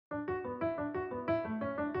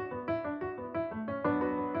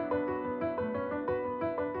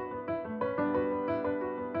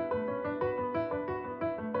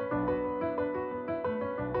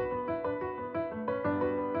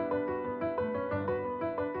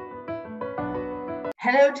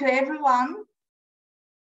Hello to everyone,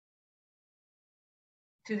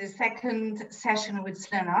 to the second session with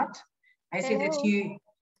Lennard. I see that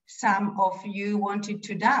some of you wanted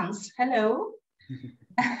to dance. Hello.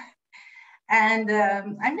 And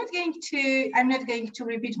I'm not going to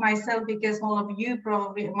repeat myself because all of you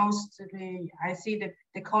probably, mostly, I see that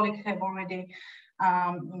the colleagues have already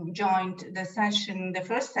joined the session, the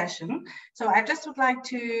first session. So I just would like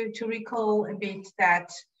to recall a bit that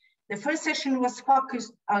the first session was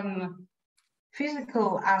focused on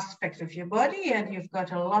physical aspects of your body, and you've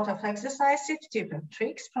got a lot of exercises, tips and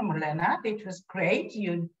tricks from Lennard. It was great.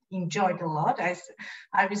 You enjoyed a lot. I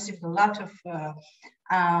received a lot of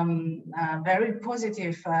very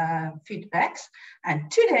positive feedbacks. And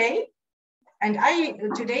today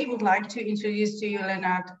would like to introduce to you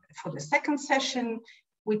Lennard for the second session,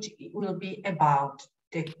 which will be about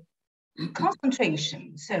the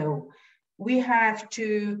concentration. So we have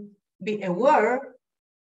to be aware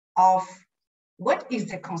of what is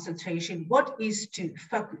the concentration, what is to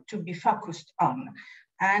be focused on.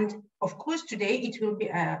 And of course, today it will be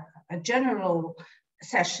a general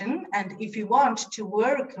session. And if you want to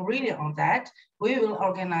work really on that, we will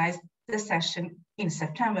organize the session in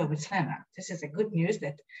September with Lennard. This is a good news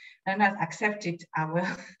that Lennard accepted our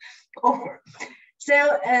offer.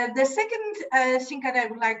 So the second thing that I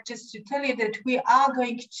would like just to tell you that we are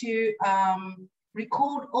going to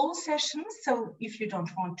record all sessions. So if you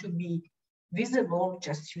don't want to be visible,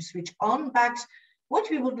 just you switch on. But what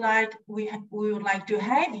we would like, we would like to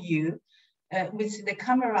have you with the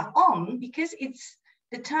camera on, because it's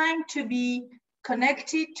the time to be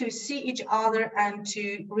connected, to see each other and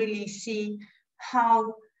to really see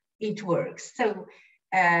how it works. So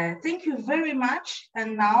thank you very much.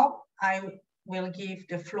 And now I will give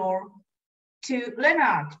the floor to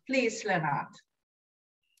Lennard. Please, Lennard.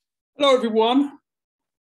 Hello, everyone.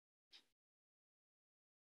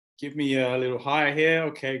 Give me a little hi here.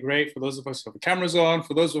 Okay, great. For those of us who have the cameras on,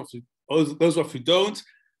 for those of you who don't,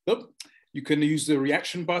 you can use the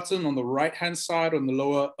reaction button on the right-hand side on the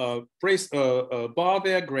lower bar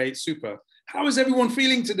there. Great, super. How is everyone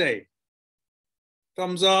feeling today?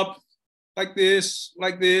 Thumbs up, like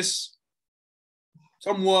this,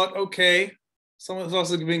 somewhat, okay. Someone's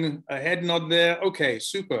also giving a head nod there. Okay,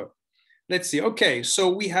 super. Let's see. Okay, so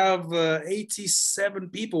we have 87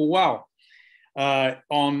 people. Wow.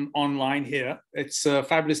 Online here. It's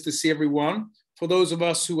fabulous to see everyone. For those of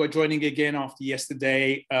us who are joining again after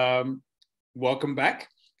yesterday, welcome back.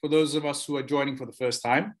 For those of us who are joining for the first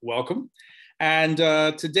time, welcome. And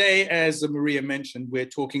today, as Maria mentioned, we're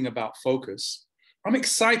talking about focus. I'm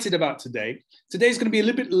excited about today. Today's going to be a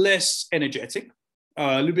little bit less energetic,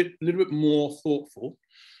 a little bit more thoughtful.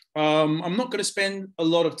 I'm not going to spend a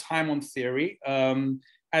lot of time on theory.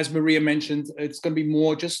 As Maria mentioned, it's going to be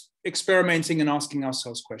more just experimenting and asking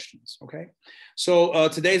ourselves questions, okay? So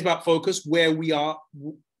today is about focus, where we are.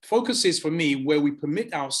 Focus is, for me, where we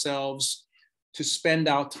permit ourselves to spend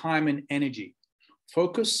our time and energy.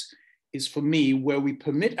 Focus is, for me, where we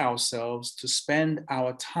permit ourselves to spend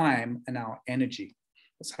our time and our energy.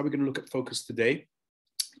 That's how we're going to look at focus today.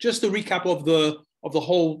 Just a recap of the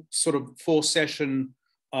whole sort of 4-session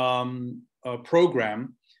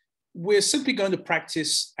program. We're simply going to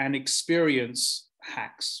practice and experience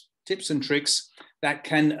hacks, tips and tricks that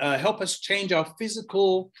can help us change our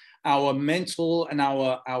physical, our mental, and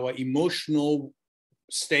our emotional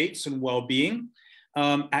states and well-being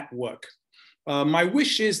at work. My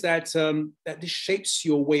wish is that, that this shapes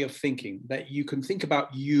your way of thinking, that you can think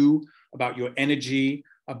about you, about your energy,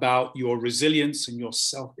 about your resilience and your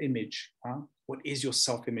self-image. What is your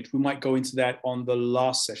self-image? We might go into that on the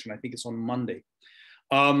last session. I think it's on Monday.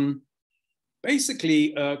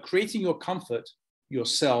 Basically, creating your comfort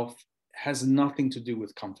yourself has nothing to do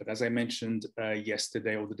with comfort. As I mentioned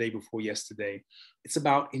yesterday or the day before yesterday, it's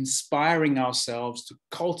about inspiring ourselves to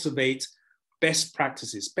cultivate best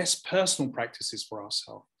practices, best personal practices for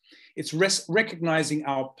ourselves. It's recognizing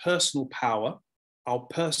our personal power, our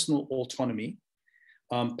personal autonomy.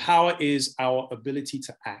 Power is our ability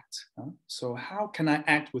to act. So how can I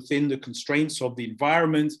act within the constraints of the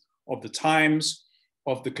environment, of the times,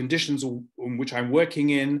 of the conditions in which I'm working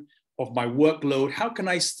in, of my workload? How can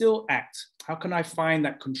I still act? How can I find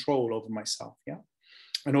that control over myself,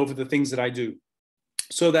 and over the things that I do,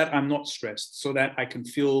 so that I'm not stressed, so that I can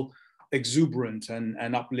feel exuberant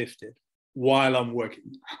and uplifted while I'm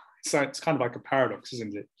working? So it's kind of like a paradox,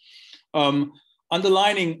 isn't it?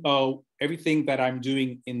 Underlining everything that I'm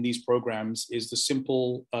doing in these programs is the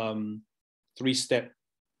simple 3-step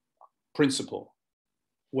principle.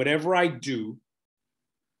 Whatever I do,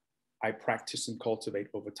 I practice and cultivate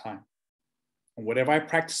over time. And whatever I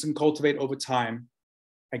practice and cultivate over time,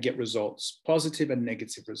 I get results, positive and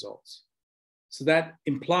negative results. So that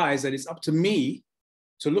implies that it's up to me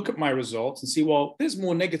to look at my results and see, well, there's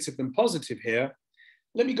more negative than positive here.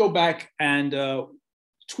 Let me go back and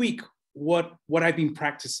tweak what I've been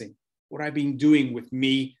practicing, what I've been doing with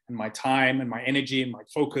me and my time and my energy and my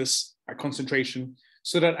focus, my concentration,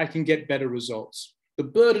 so that I can get better results. The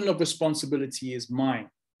burden of responsibility is mine.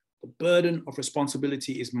 The burden of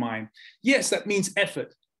responsibility is mine. Yes, that means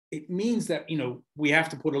effort. It means that, we have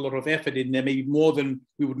to put a lot of effort in there, maybe more than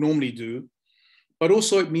we would normally do. But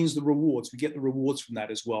also it means the rewards. We get the rewards from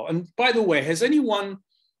that as well. And by the way, has anyone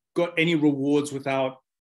got any rewards without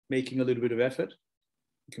making a little bit of effort?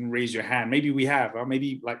 You can raise your hand. Maybe we have, or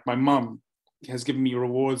maybe like my mom has given me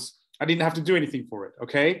rewards. I didn't have to do anything for it,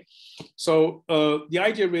 okay? So the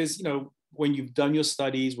idea is, when you've done your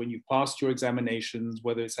studies, when you've passed your examinations,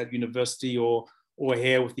 whether it's at university or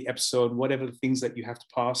here with the episode, whatever the things that you have to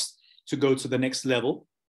pass to go to the next level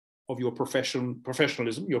of your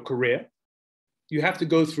professionalism, your career, you have to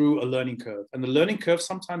go through a learning curve. And the learning curve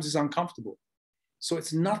sometimes is uncomfortable. So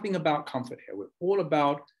it's nothing about comfort here. We're all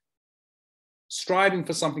about striving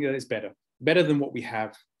for something that is better than what we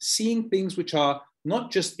have, seeing things which are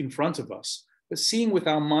not just in front of us, but seeing with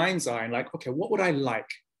our mind's eye, and like, okay, what would I like?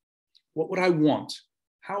 What would I want?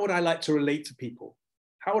 How would I like to relate to people?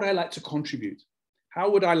 How would I like to contribute? How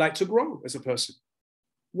would I like to grow as a person?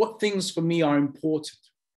 What things for me are important?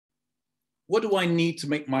 What do I need to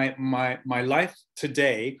make my life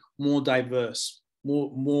today more diverse,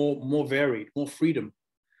 more varied, more freedom?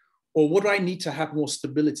 Or what do I need to have more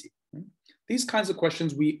stability? These kinds of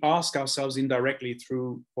questions we ask ourselves indirectly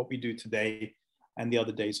through what we do today and the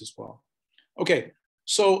other days as well. Okay,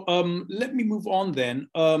 so let me move on then.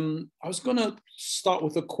 I was gonna start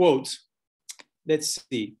with a quote. Let's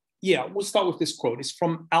see. Yeah, we'll start with this quote. It's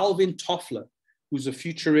from Alvin Toffler, who's a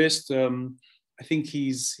futurist. I think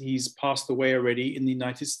he's passed away already in the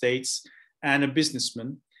United States, and a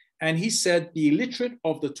businessman. And he said, the illiterate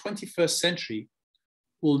of the 21st century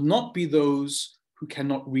will not be those who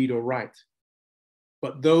cannot read or write,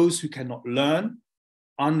 but those who cannot learn,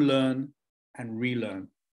 unlearn, and relearn.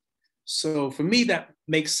 So for me, that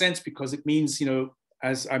makes sense because it means,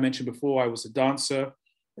 as I mentioned before, I was a dancer.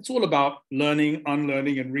 It's all about learning,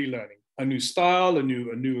 unlearning, and relearning. A new style, a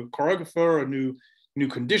new choreographer, new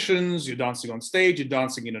conditions. You're dancing on stage, you're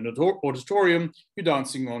dancing in an auditorium, you're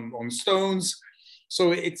dancing on stones.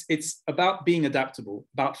 So it's about being adaptable,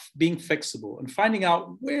 about being flexible and finding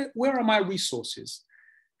out where are my resources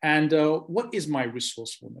and what is my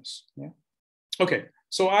resourcefulness. Yeah. Okay,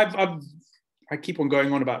 so I keep on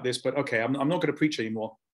going on about this, but okay, I'm not going to preach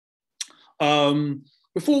anymore.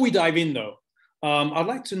 Before we dive in though, I'd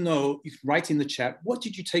like to know, if write in the chat, what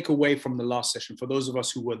did you take away from the last session? For those of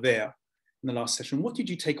us who were there in the last session, what did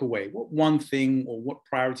you take away? What one thing or what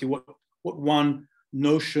priority, what one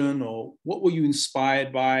notion, or what were you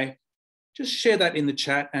inspired by? Just share that in the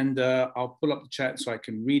chat, and I'll pull up the chat so I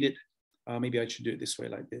can read it. Maybe I should do it this way,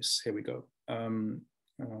 like this. Here we go. Okay,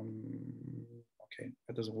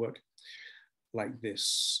 that doesn't work. Like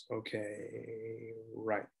this. Okay,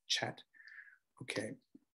 right, chat. Okay.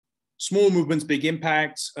 Small movements, big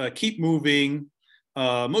impacts, keep moving,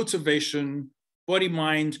 motivation,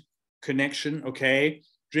 body-mind connection, okay?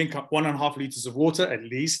 Drink up 1.5 liters of water at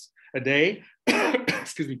least a day.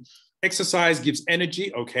 Excuse me. Exercise gives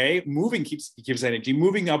energy, okay? Moving gives energy.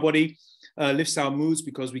 Moving our body lifts our moods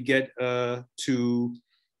because we get because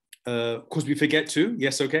we forget to,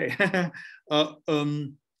 yes, okay.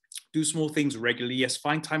 Do small things regularly, yes,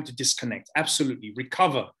 find time to disconnect, absolutely.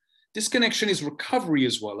 Recover. Disconnection is recovery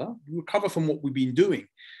as well. Huh? We recover from what we've been doing.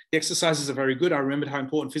 The exercises are very good. I remembered how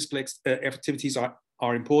important physical activities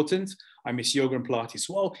are important. I miss yoga and Pilates.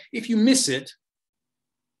 Well, if you miss it,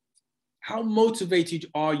 how motivated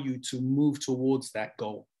are you to move towards that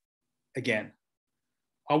goal again?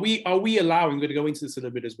 Are we allowing, I'm going to go into this a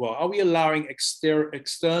little bit as well, are we allowing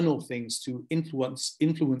external things to influence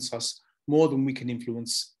us more than we can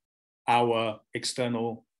influence our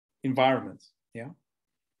external environment? Yeah.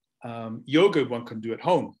 Yoga one can do at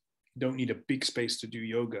home. You don't need a big space to do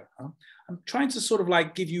yoga. Huh? I'm trying to sort of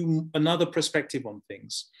like give you another perspective on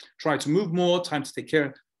things. Try to move more, time to take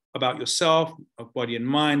care about yourself, of body and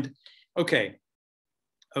mind. Okay,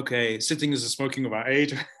 sitting is a smoking of our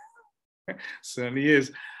age. Certainly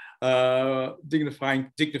is.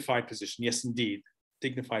 Dignified position, yes indeed,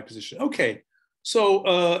 dignified position. Okay,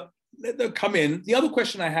 so let them come in. The other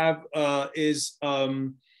question I have is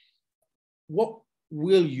what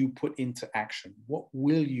will you put into action? What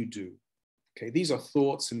will you do? Okay, these are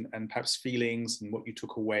thoughts and perhaps feelings and what you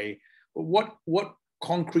took away. But what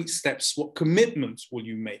concrete steps, what commitments will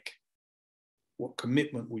you make? What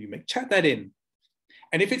commitment will you make? Chat that in.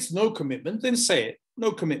 And if it's no commitment, then say it,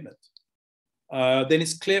 no commitment. Then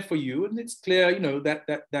it's clear for you, and it's clear, you know,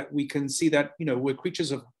 that we can see that, you know, we're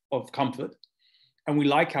creatures of comfort, and we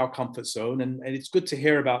like our comfort zone, and it's good to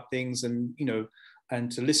hear about things, and, you know,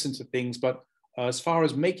 and to listen to things. But as far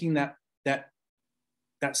as making that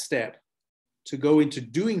step to go into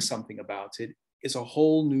doing something about it is a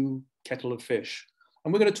whole new kettle of fish.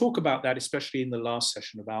 And we're going to talk about that, especially in the last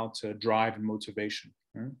session, about drive and motivation.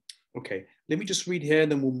 Okay, let me just read here,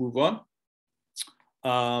 then we'll move on.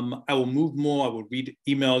 I will move more. I will read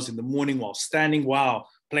emails in the morning while standing. Wow,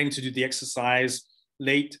 planning to do the exercise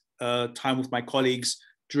late time with my colleagues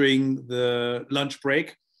during the lunch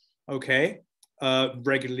break. Okay,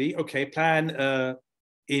 regularly. Okay, plan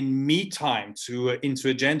in me time to into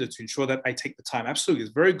agenda to ensure that I take the time. Absolutely,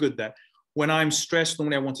 it's very good that when I'm stressed,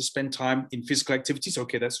 normally I want to spend time in physical activities.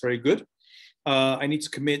 Okay, that's very good. I need to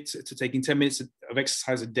commit to taking 10 minutes of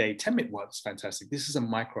exercise a day. 10 minutes, wow, that's fantastic. This is a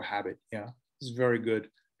micro habit. Yeah, this is very good,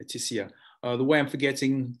 Leticia. The way I'm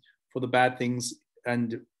forgetting for the bad things,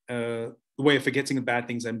 and the way of forgetting the bad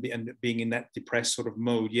things and being in that depressed sort of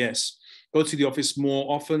mode. Yes, go to the office more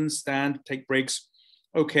often, stand, take breaks.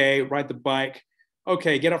 Okay, ride the bike.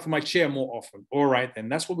 Okay, get up from my chair more often. All right, then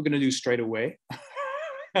that's what we're going to do straight away.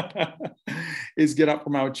 Is get up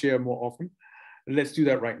from our chair more often. Let's do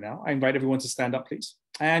that right now. I invite everyone to stand up, please.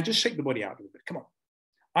 And just shake the body out a little bit. Come on.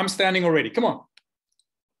 I'm standing already. Come on.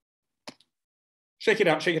 Shake it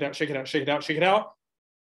out, shake it out, shake it out, shake it out, shake it out.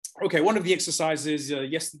 Okay, one of the exercises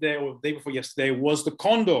yesterday or the day before yesterday was the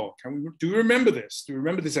condor. Do you remember this? Do you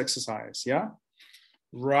remember this exercise? Yeah?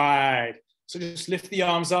 Right. So just lift the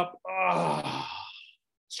arms up.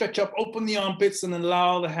 Stretch up, open the armpits, and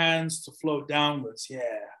allow the hands to float downwards.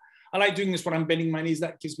 Yeah. I like doing this when I'm bending my knees.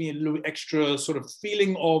 That gives me a little extra sort of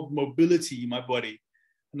feeling of mobility in my body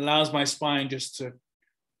and allows my spine just to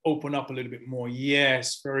open up a little bit more.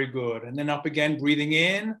 Yes, very good. And then up again, breathing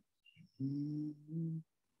in. You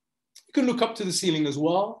can look up to the ceiling as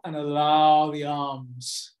well and allow the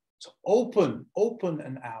arms to open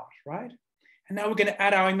and out, right? And now we're going to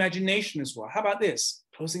add our imagination as well. How about this?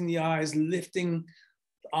 Closing the eyes, lifting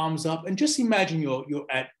arms up, and just imagine you're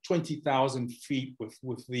at 20,000 feet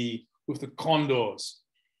with the condors.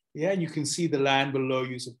 Yeah, and you can see the land below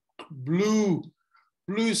you. It's a blue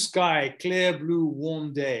sky, clear blue,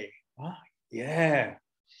 warm day. Yeah.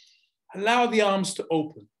 Allow the arms to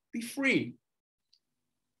open. Be free.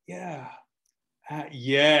 Yeah.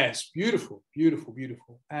 Yes, beautiful, beautiful,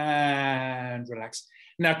 beautiful. And relax.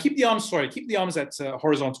 Now keep the arms at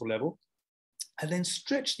horizontal level, and then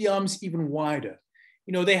stretch the arms even wider.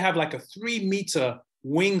 You know, they have like a 3-meter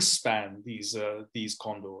wingspan, these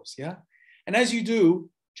condors, yeah? And as you do,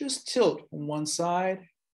 just tilt on one side,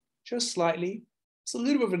 just slightly. It's a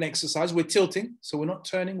little bit of an exercise. We're tilting, so we're not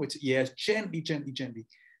turning. Yes, gently, gently, gently.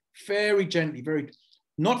 Very gently,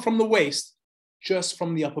 not from the waist, just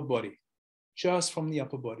from the upper body. Just from the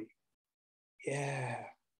upper body. Yeah.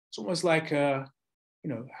 It's almost like, you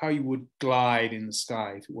know, how you would glide in the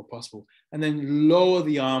sky if it were possible. And then lower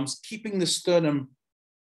the arms, keeping the sternum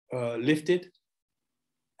lifted.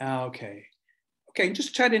 Okay,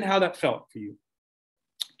 just chat in how that felt for you.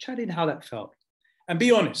 Chat in how that felt. And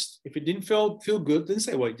be honest. If it didn't feel good, then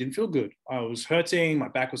say, well, it didn't feel good. I was hurting, my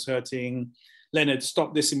back was hurting. Lennard,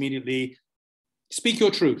 stop this immediately. Speak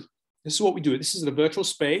your truth. This is what we do. This is a virtual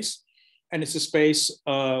space, and it's a space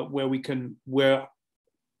where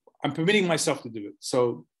I'm permitting myself to do it.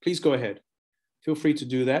 So please go ahead. Feel free to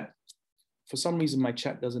do that. For some reason, my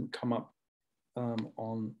chat doesn't come up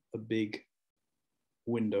on a big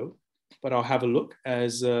window, but I'll have a look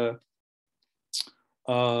as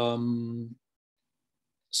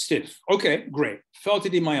stiff. Okay, great. Felt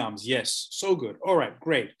it in my arms. Yes, so good. All right,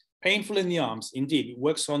 great. Painful in the arms. Indeed, it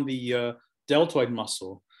works on the deltoid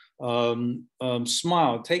muscle.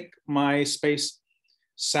 Smile. Take my space.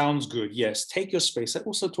 Sounds good. Yes, take your space. That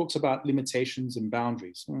also talks about limitations and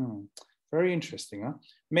boundaries. Very interesting, huh?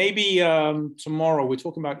 Maybe tomorrow we're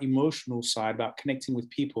talking about emotional side, about connecting with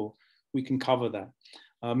people. We can cover that.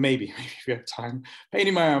 Maybe if we have time. Pain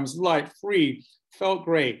in my arms, light, free, felt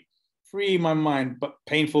great. Free my mind, but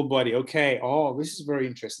painful body. Okay. Oh, this is very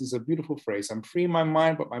interesting. This is a beautiful phrase. I'm free in my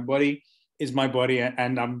mind, but my body is my body,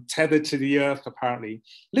 and I'm tethered to the earth, apparently.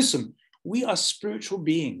 Listen, we are spiritual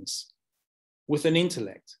beings with an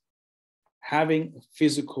intellect, having a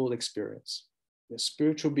physical experience. We're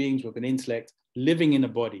spiritual beings with an intellect, living in a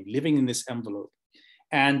body, living in this envelope.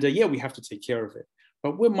 And yeah, we have to take care of it.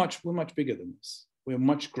 But we're much bigger than this. We're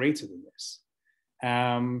much greater than this.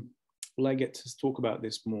 Will I get to talk about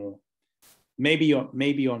this more? Maybe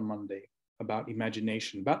on Monday. about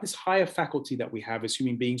imagination, about this higher faculty that we have as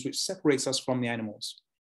human beings, which separates us from the animals,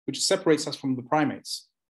 which separates us from the primates.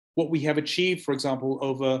 What we have achieved, for example,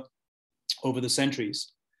 over the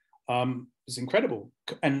centuries is incredible.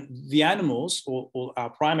 And the animals, or our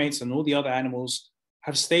primates and all the other animals,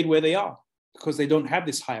 have stayed where they are because they don't have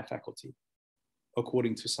this higher faculty,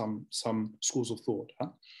 according to some schools of thought.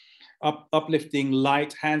 Uplifting,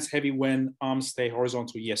 light, hands heavy when arms stay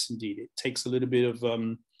horizontal. Yes, indeed. It takes a little bit of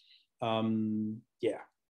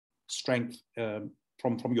strength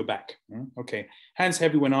from your back. Okay, hands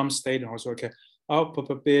heavy when arms stay horizontal. Okay, up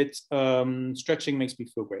a bit. Stretching makes me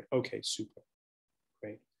feel great. Okay, super,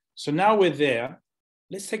 great. So now we're there.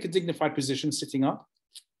 Let's take a dignified position, sitting up.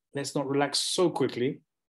 Let's not relax so quickly.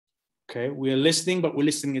 Okay, we're listening, but we're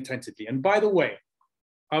listening attentively. And by the way,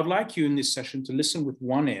 I would like you in this session to listen with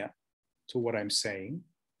one ear to what I'm saying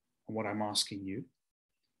and what I'm asking you,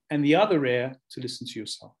 and the other ear to listen to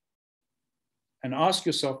yourself. And ask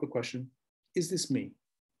yourself the question, is this me?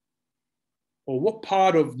 Or what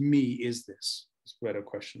part of me is this? It's a better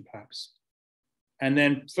question, perhaps. And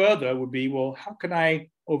then further would be, well, how can I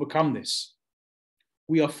overcome this?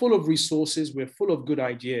 We are full of resources, we're full of good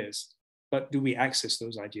ideas, but do we access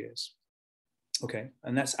those ideas? Okay,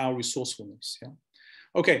 and that's our resourcefulness, yeah?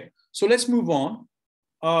 Okay, so let's move on.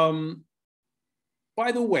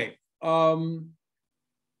 By the way,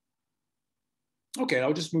 okay,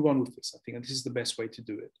 I'll just move on with this. I think this is the best way to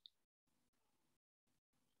do it.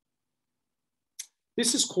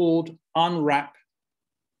 This is called Unwrap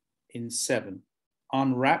in 7.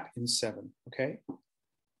 Unwrap in 7, okay?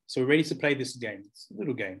 So we're ready to play this game. It's a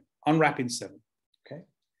little game. Unwrap in 7, okay?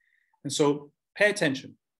 And so pay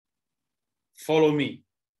attention. Follow me.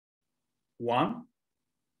 1,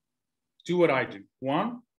 do what I do.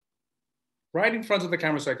 1, right in front of the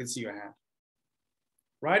camera so I can see your hand.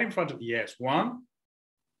 Right in front of, yes. 1,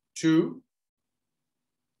 2,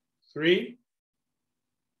 3,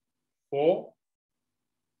 4,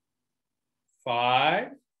 5.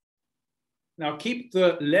 Now keep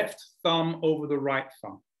the left thumb over the right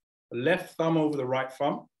thumb. The left thumb over the right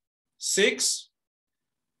thumb. 6,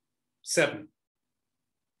 7.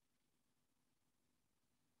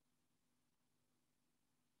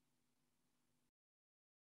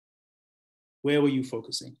 Where were you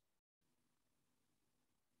focusing?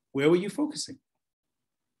 Where were you focusing?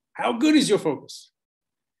 How good is your focus?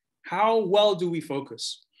 How well do we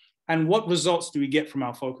focus? And what results do we get from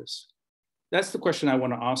our focus? That's the question I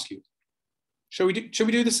want to ask you. Shall we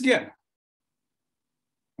do this again?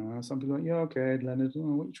 Some people are like, yeah, okay, Lennard,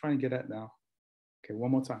 what are you trying to get at now? Okay,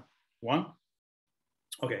 one more time. 1.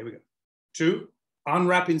 Okay, here we go. 2,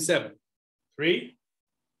 unwrap in 7. 3,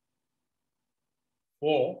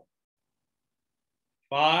 4,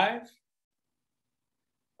 5.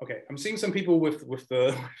 Okay, I'm seeing some people with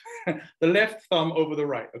the, the left thumb over the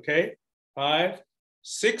right, okay? 5,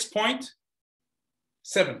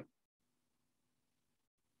 6.7.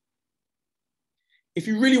 If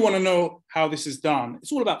you really want to know how this is done,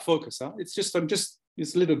 it's all about focus, huh? It's just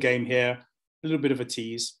this little game here, a little bit of a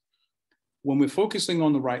tease. When we're focusing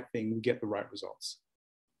on the right thing, we get the right results.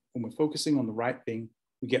 When we're focusing on the right thing,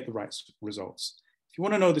 we get the right results. If you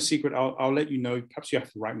want to know the secret, I'll let you know. Perhaps you have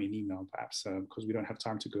to write me an email, perhaps, because we don't have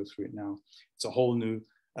time to go through it now. It's a whole new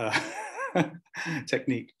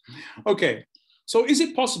technique. Okay, so is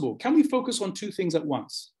it possible? Can we focus on 2 things at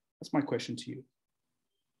once? That's my question to you.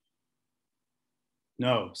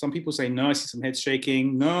 No, some people say, no, I see some heads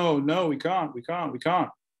shaking. No, we can't.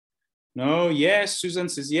 No, yes, Susan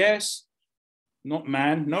says yes. Not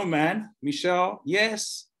man, no man. Michelle,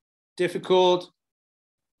 yes. Difficult.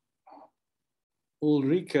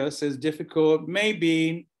 Ulrika says difficult,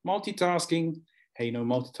 maybe. Multitasking. Hey, no,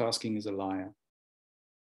 multitasking is a liar.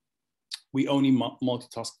 We only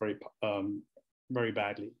multitask very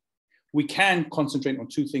badly. We can concentrate on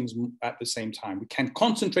 2 things at the same time. We can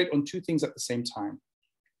concentrate on 2 things at the same time,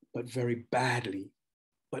 but very badly,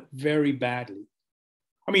 I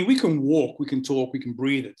mean, we can walk, we can talk, we can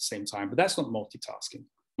breathe at the same time, but that's not multitasking.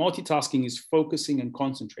 Multitasking is focusing and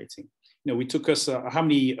concentrating. You know, we took us how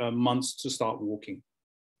many months to start walking?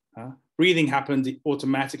 Breathing happened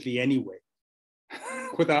automatically anyway,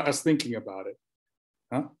 without us thinking about it.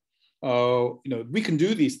 You know, we can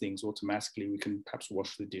do these things automatically. We can perhaps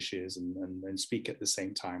wash the dishes and speak at the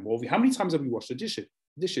same time. Well, how many times have we washed the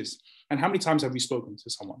dishes? And how many times have we spoken to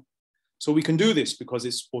someone? So we can do this because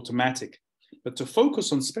it's automatic. But to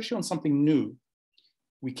focus on, especially on something new,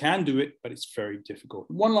 we can do it, but it's very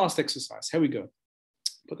difficult. One last exercise. Here we go.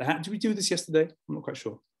 Put the hand. Did we do this yesterday? I'm not quite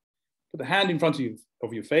sure. Put the hand in front of you,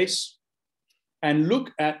 of your face, and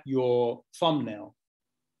look at your thumbnail.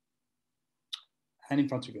 hand in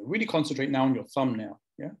front of you. Really concentrate now on your thumbnail.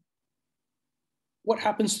 Yeah. What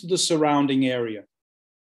happens to the surrounding area?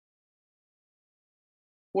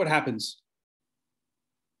 What happens?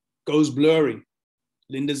 Goes blurry.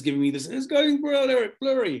 Linda's giving me this. It's going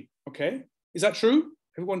blurry. Okay. Is that true?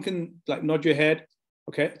 Everyone can like nod your head.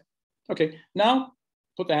 Okay. Okay. Now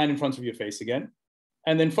put the hand in front of your face again,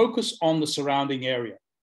 and then focus on the surrounding area.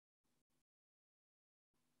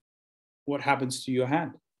 What happens to your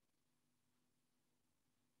hand?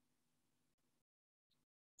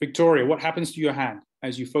 Victoria, what happens to your hand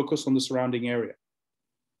as you focus on the surrounding area?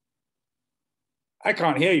 I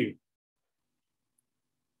can't hear you.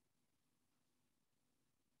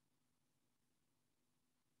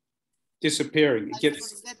 Disappearing. It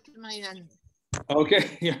gets... I forget my hand.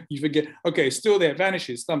 Okay, yeah, you forget. Okay, still there,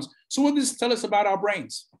 vanishes, thumbs. So what does this tell us about our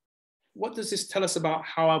brains? What does this tell us about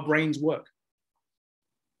how our brains work?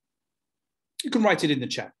 You can write it in the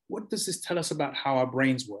chat. What does this tell us about how our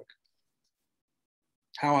brains work?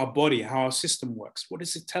 How our body, how our system works? What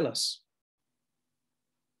does it tell us?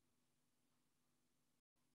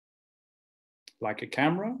 Like a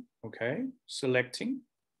camera, okay, selecting,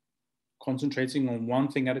 concentrating on one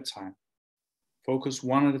thing at a time. Focus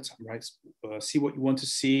one at a time, right? See what you want to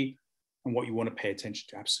see and what you want to pay attention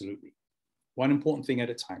to, absolutely. One important thing at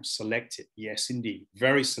a time, select it. Yes, indeed,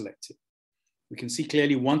 very selective. We can see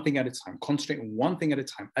clearly one thing at a time, concentrate on one thing at a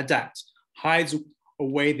time, adapt, hides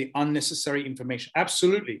away the unnecessary information.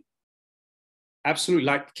 Absolutely, absolutely.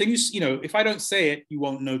 Like, can you know, if I don't say it, you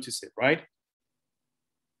won't notice it, right?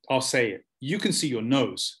 I'll say it. You can see your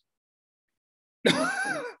nose.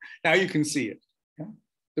 Now you can see it. Yeah?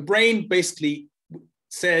 The brain basically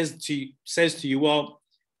says to you, well,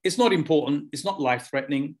 it's not important. It's not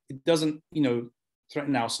life-threatening. It doesn't, you know,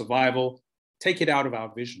 threaten our survival. Take it out of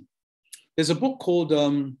our vision. There's a book called,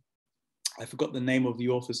 I forgot the name of the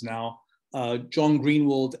authors now, John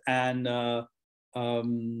Greenwald and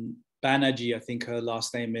Banerjee, I think her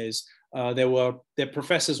last name is. They're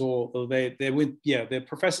professors, or they're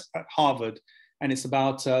professors at Harvard, and it's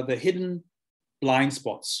about the hidden blind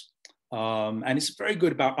spots. And it's very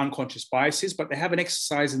good about unconscious biases, but they have an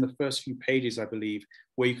exercise in the first few pages, I believe,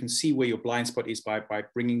 where you can see where your blind spot is by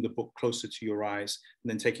bringing the book closer to your eyes and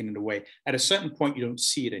then taking it away. At a certain point, you don't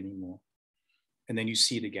see it anymore. And then you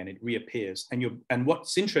see it again, it reappears. And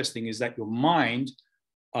what's interesting is that your mind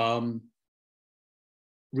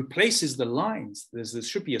replaces the lines. There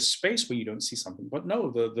should be a space where you don't see something, but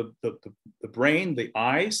no, the brain, the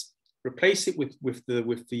eyes, replace it with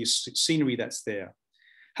the scenery that's there.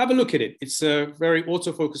 Have a look at it. It's a very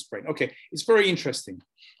autofocused brain. Okay, it's very interesting.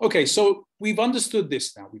 Okay, so we've understood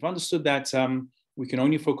this now. We've understood that we can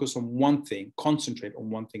only focus on one thing, concentrate on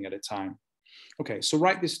one thing at a time. Okay, so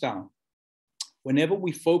write this down. Whenever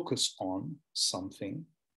we focus on something,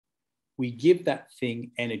 we give that thing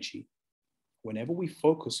energy. Whenever we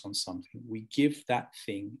focus on something, we give that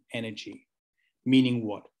thing energy. Meaning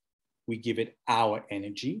what? We give it our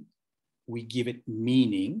energy. We give it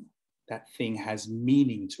meaning. That thing has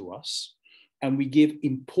meaning to us. And we give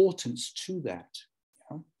importance to that.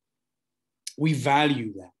 Yeah? We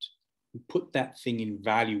value that. We put that thing in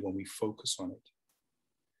value when we focus on it.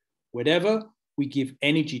 Whatever we give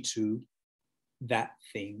energy to, that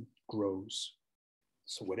thing grows.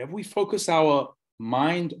 So whatever we focus our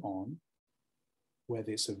mind on,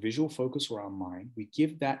 whether it's a visual focus or our mind, we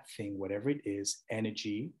give that thing, whatever it is,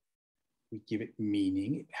 energy. We give it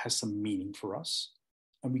meaning. It has some meaning for us.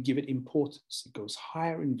 And we give it importance. It goes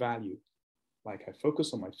higher in value. Like I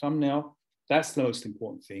focus on my thumbnail. That's the most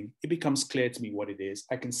important thing. It becomes clear to me what it is.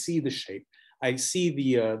 I can see the shape. I see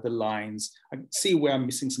the lines. I can see where I'm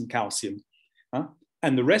missing some calcium.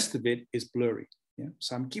 And the rest of it is blurry. Yeah?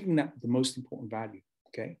 So I'm giving that the most important value.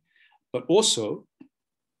 Okay. But also,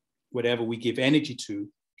 whatever we give energy to,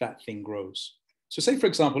 that thing grows. So say, for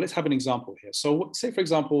example, let's have an example here. So say, for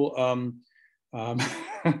example,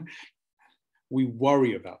 we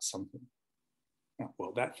worry about something.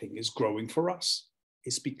 Well, that thing is growing for us.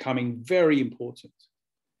 It's becoming very important.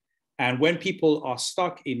 And when people are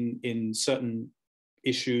stuck in certain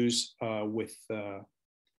issues with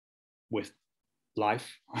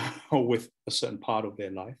life or with a certain part of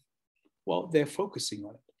their life, well, they're focusing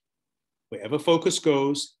on it. Wherever focus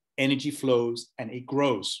goes, energy flows and it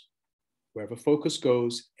grows. Wherever focus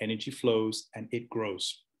goes, energy flows and it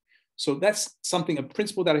grows. So that's something, a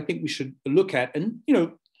principle that I think we should look at. And, you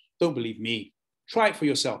know, don't believe me, try it for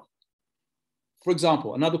yourself. For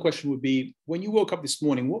example, another question would be, when you woke up this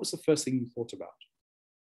morning, what was the first thing you thought about?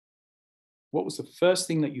 What was the first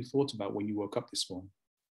thing that you thought about when you woke up this morning?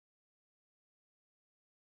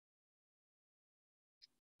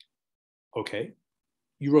 Okay.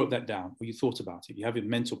 you wrote that down, or you thought about it. You have a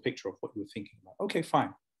mental picture of what you were thinking about. Okay,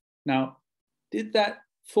 fine. Now, did that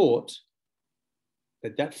thought,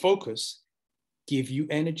 that focus, give you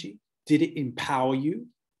energy? Did it empower you?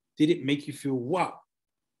 Did it make you feel, wow,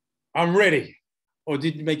 I'm ready? Or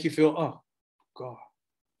did it make you feel, oh, God?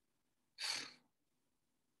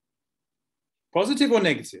 Positive or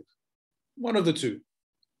negative? One of the two.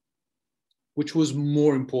 Which was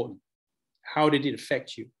more important? How did it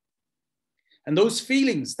affect you? And those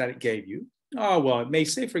feelings that it gave you, oh, well, it may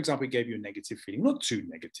say, for example, it gave you a negative feeling, not too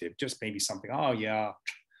negative, just maybe something, oh, yeah,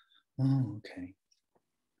 oh, okay.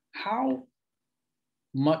 How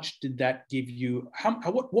much did that give you?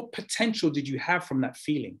 What potential did you have from that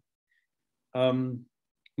feeling?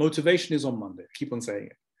 Motivation is on Monday. I keep on saying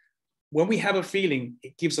it. When we have a feeling,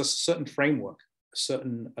 it gives us a certain framework, a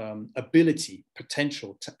certain ability,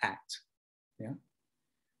 potential to act. Yeah.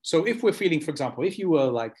 So if we're feeling, for example, if you were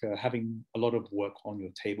like having a lot of work on your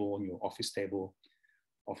table, on your office table,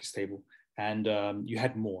 and you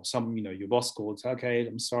had more, your boss called, okay,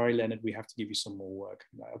 I'm sorry, Leonard, we have to give you some more work.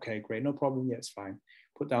 Like, okay, great, no problem, yeah, it's fine.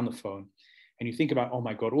 Put down the phone and you think about, oh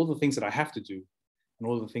my God, all the things that I have to do and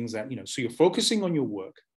all the things that, so you're focusing on your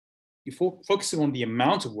work. You're focusing on the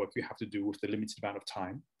amount of work you have to do with the limited amount of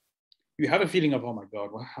time. You have a feeling of, oh my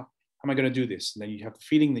God, well, how am I going to do this? And then you have the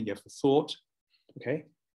feeling, then you have the thought, okay?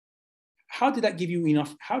 How did that give you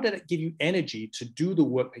enough? How did it give you energy to do the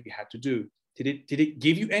work that you had to do? Did it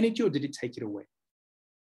give you energy or did it take it away?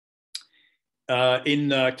 In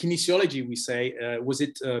kinesiology, we say, was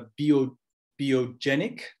it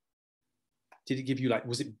biogenic? Did it give you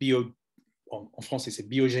was it en français, c'est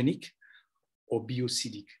biogénique or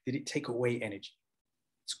biocidique? Did it take away energy?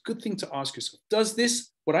 It's a good thing to ask yourself. Does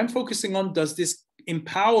this, what I'm focusing on, does this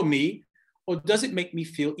empower me or does it make me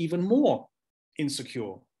feel even more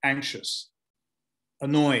insecure, anxious,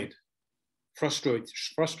 annoyed, frustrated?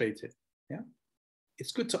 Yeah.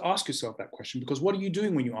 It's good to ask yourself that question, because what are you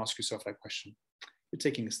doing when you ask yourself that question? You're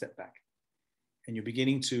taking a step back and you're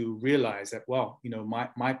beginning to realize that, well,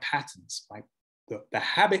 my patterns, the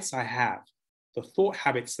habits I have, the thought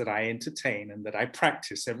habits that I entertain and that I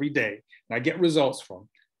practice every day and I get results from,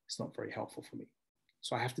 it's not very helpful for me.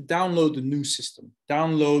 So I have to download the new system,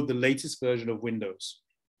 download the latest version of Windows.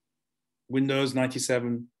 Windows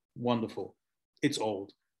 97, wonderful. It's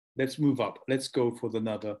old. Let's move up. Let's go for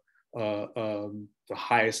the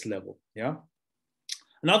highest level. Yeah.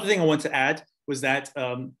 Another thing I want to add was that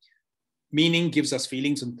meaning gives us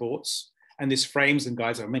feelings and thoughts, and this frames and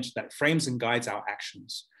guides. I mentioned that frames and guides our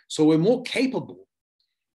actions. So we're more capable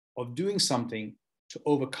of doing something to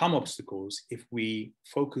overcome obstacles if we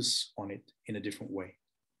focus on it in a different way,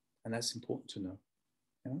 and that's important to know.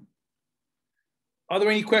 Yeah? Are there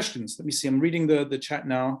any questions? Let me see. I'm reading the chat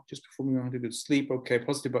now, just before we go to go to sleep. Okay,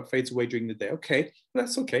 positive but fades away during the day. Okay,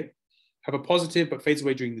 that's okay. Have a positive but fades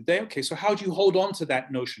away during the day. Okay, so how do you hold on to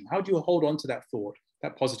that notion? How do you hold on to that thought,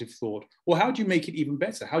 that positive thought? Or how do you make it even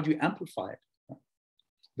better? How do you amplify it?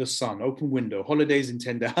 The sun, open window, holidays in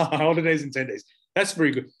 10 days. Holidays in 10 days. That's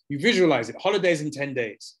very good. You visualize it. Holidays in 10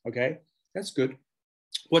 days. Okay, that's good.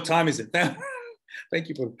 What time is it? Thank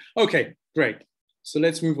you for. Okay, great. So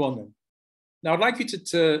let's move on then. Now, I'd like you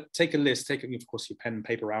to take a list, of course, your pen and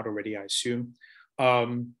paper out already, I assume.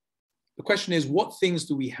 The question is, what things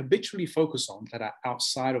do we habitually focus on that are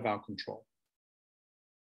outside of our control?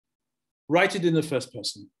 Write it in the first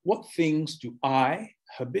person. What things do I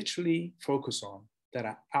habitually focus on that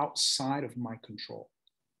are outside of my control?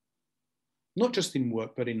 Not just in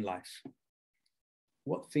work, but in life.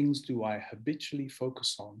 What things do I habitually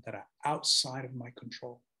focus on that are outside of my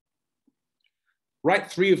control?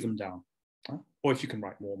 Write 3 of them down. Or if you can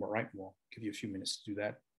write more, write more. Give you a few minutes to do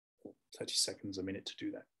that, or 30 seconds, a minute to do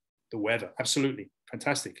that. The weather, absolutely,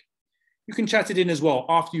 fantastic. You can chat it in as well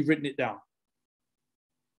after you've written it down.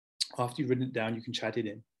 After you've written it down, you can chat it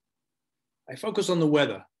in. I focus on the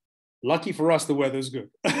weather. Lucky for us, the weather's good.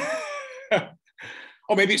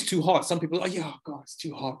 Or maybe it's too hot. Some people, oh yeah, God, it's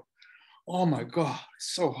too hot. Oh my God,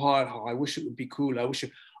 it's so hot. Oh, I wish it would be cooler. I wish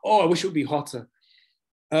it would be hotter.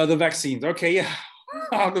 The vaccines, okay, yeah.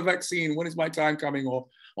 The vaccine, when is my time coming? Or,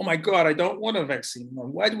 oh my God, I don't want a vaccine.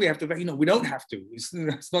 Why do we have to? We don't have to.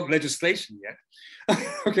 It's not legislation yet.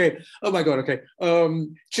 Okay, oh my God, okay.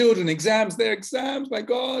 Children, exams, their exams, my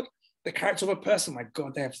God. The character of a person, my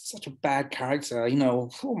God, they have such a bad character,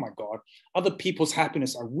 oh my God. Other people's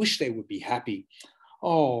happiness, I wish they would be happy.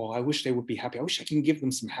 Oh, I wish they would be happy. I wish I can give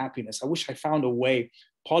them some happiness. I wish I found a way.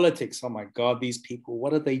 Politics, oh my God, these people,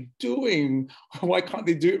 what are they doing? Why can't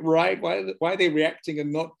they do it right? Why are they reacting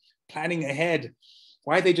and not planning ahead?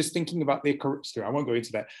 Why are they just thinking about their career? I won't go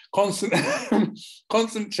into that.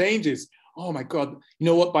 Constant changes. Oh my God. You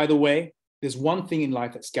know what, by the way, there's one thing in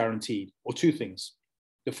life that's guaranteed, or two things.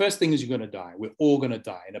 The first thing is you're going to die. We're all going to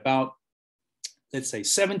die. In about, let's say,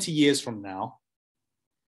 70 years from now,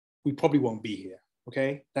 we probably won't be here.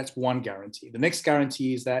 Okay? That's one guarantee. The next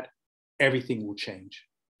guarantee is that everything will change.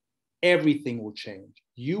 Everything will change.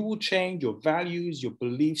 You will change, your values, your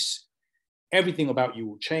beliefs, everything about you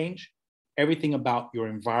will change. Everything about your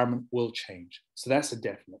environment will change. So that's a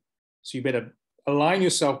definite. So you better align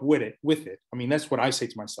yourself with it. I mean, that's what I say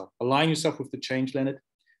to myself. Align yourself with the change, Lennard,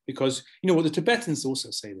 because you know what, the Tibetans also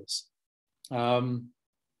say this.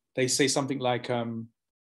 They say something like,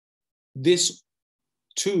 this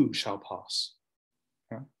too shall pass.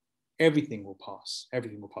 Yeah? Everything will pass.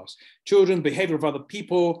 Everything will pass. Children, behavior of other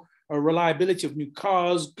people, reliability of new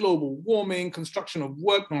cars, global warming, construction of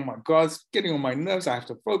work. Oh my God, it's getting on my nerves. I have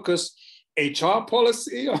to focus. HR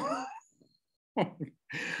policy. Oh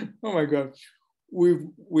my God.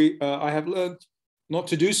 I have learned not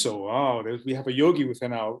to do so. Wow, we have a yogi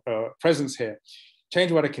within our presence here.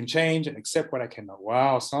 Change what I can change and accept what I cannot.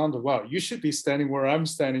 Wow, Sandra, wow, you should be standing where I'm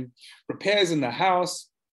standing. Repairs in the house.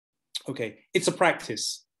 Okay, it's a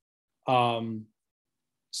practice.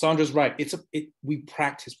 Sandra's right. We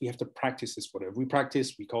practice. We have to practice this. Whatever we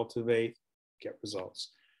practice, we cultivate, get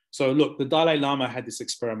results. So look, the Dalai Lama had this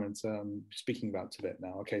experiment, speaking about Tibet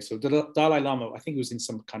now. Okay, so the Dalai Lama, I think it was in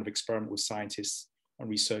some kind of experiment with scientists and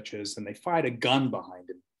researchers, and they fired a gun behind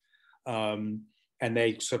him. And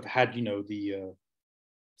they sort of had, you know, the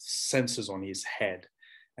sensors on his head.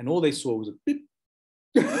 And all they saw was a beep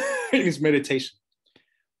in his meditation.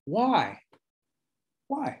 Why?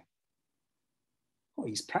 Why? Oh,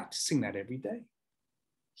 he's practicing that every day.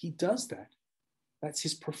 He does that. That's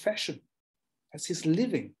his profession. That's his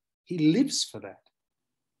living. He lives for that.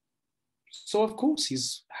 So of course he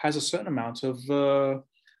has a certain amount of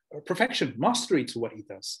perfection, mastery to what he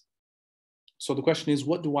does. So the question is,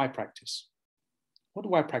 what do I practice? What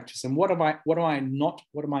do I practice? And what am I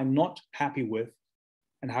not happy with?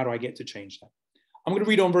 And how do I get to change that? I'm going to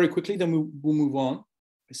read on very quickly, then we'll move on.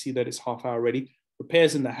 I see that it's half hour already.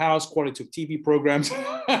 Repairs in the house, quality of TV programs.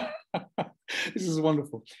 This is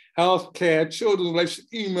wonderful. Healthcare, children's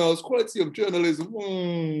relationship, emails, quality of journalism.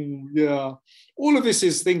 Yeah. All of this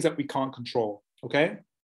is things that we can't control, okay?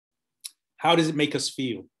 How does it make us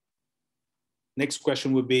feel? Next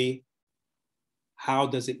question would be, how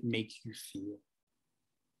does it make you feel?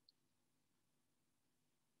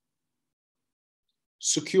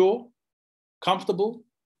 Secure, comfortable,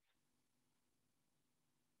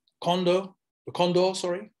 condor,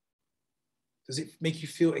 sorry. Does it make you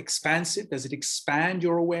feel expansive? Does it expand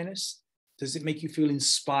your awareness? Does it make you feel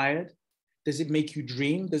inspired? Does it make you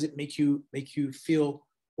dream? Does it make you feel,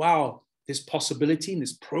 wow, there's possibility and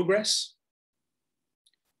there's progress?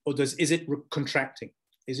 Or is it contracting?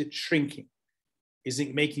 Is it shrinking? Is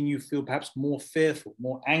it making you feel perhaps more fearful,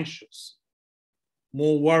 more anxious,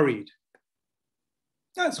 more worried?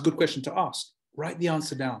 That's a good question to ask. Write the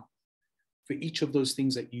answer down for each of those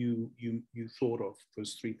things that you thought of,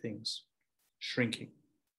 those three things. Shrinking,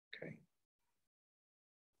 okay.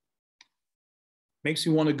 Makes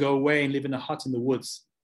you want to go away and live in a hut in the woods.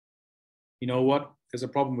 You know what? There's a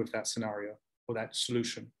problem with that scenario or that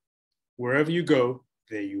solution. Wherever you go,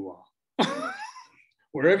 there you are.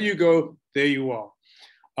 Wherever you go, there you are.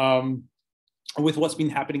 With what's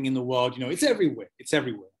been happening in the world, you know, it's everywhere. It's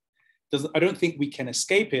everywhere. I don't think we can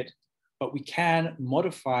escape it, but we can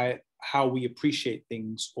modify how we appreciate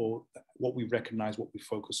things or what we recognize, what we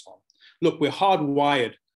focus on. Look, we're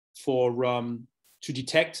hardwired to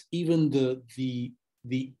detect even the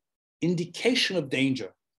indication of danger.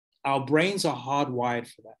 Our brains are hardwired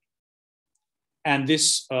for that. And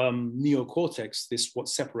this neocortex, what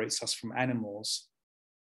separates us from animals,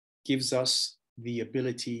 gives us the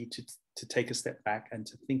ability to take a step back and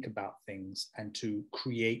to think about things and to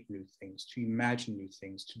create new things, to imagine new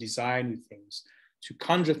things, to desire new things, to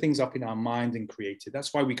conjure things up in our mind and create it.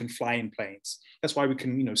 That's why we can fly in planes. That's why we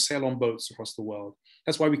can, you know, sail on boats across the world.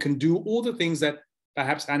 That's why we can do all the things that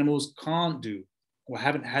perhaps animals can't do or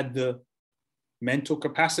haven't had the mental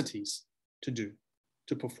capacities to do,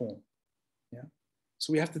 to perform. Yeah.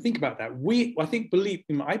 So we have to think about that.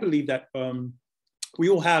 I believe that we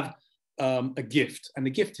all have a gift, and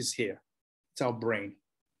the gift is here. It's our brain,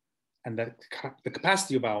 and the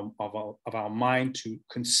capacity of our mind to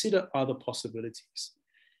consider other possibilities.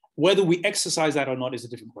 Whether we exercise that or not is a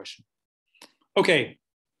different question. Okay,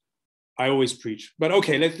 I always preach, but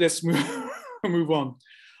okay, let's move on.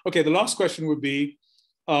 Okay, the last question would be,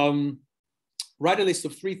 write a list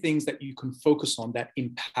of 3 things that you can focus on that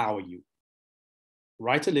empower you.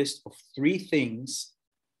 Write a list of 3 things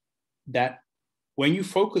that when you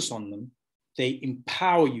focus on them, they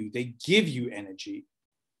empower you, they give you energy.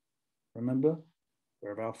 Remember,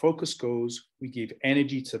 wherever our focus goes, we give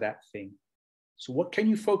energy to that thing. So what can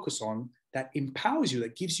you focus on that empowers you,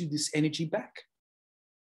 that gives you this energy back?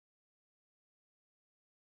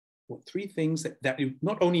 What 3 things that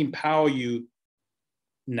not only empower you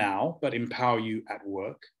now, but empower you at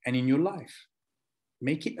work and in your life?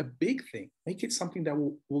 Make it a big thing. Make it something that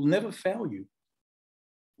will never fail you.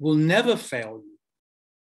 Will never fail you.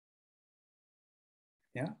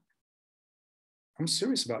 Yeah? I'm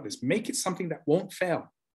serious about this. Make it something that won't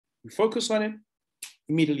fail. You focus on it,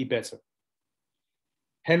 immediately better.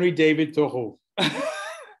 Henry David Thoreau.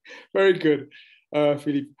 Very good,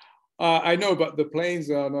 Philippe. I know, but the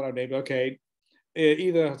planes are not our neighbor. Okay.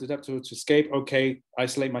 Either to escape, okay.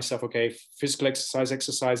 Isolate myself, okay. Physical exercise,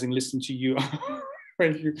 exercising, listen to you.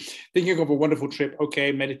 When you're thinking of a wonderful trip,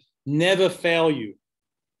 okay. Never fail you.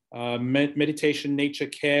 Meditation, nature,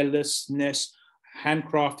 carelessness,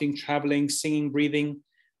 handcrafting, traveling, singing, breathing,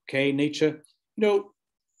 okay, nature. You know,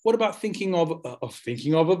 what about thinking of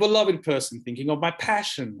a beloved person, thinking of my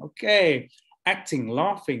passion, okay, acting,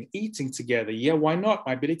 laughing, eating together, yeah, why not?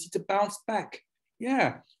 My ability to bounce back,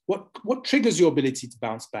 yeah. What triggers your ability to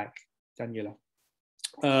bounce back, Daniela?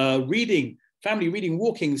 Reading, family reading,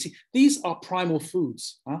 walking. See, these are primal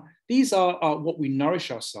foods. Huh? These are what we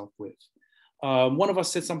nourish ourselves with. One of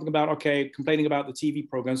us said something about, okay, complaining about the TV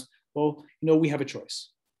programs. Well, you know, we have a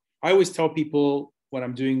choice. I always tell people when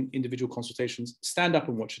I'm doing individual consultations, stand up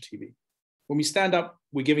and watch the TV. When we stand up,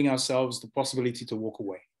 we're giving ourselves the possibility to walk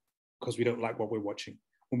away because we don't like what we're watching.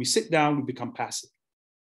 When we sit down, we become passive.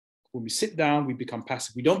 When we sit down, we become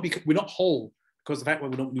passive. We're not whole because of the fact that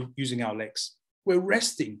we're not using our legs. We're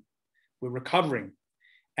resting, we're recovering.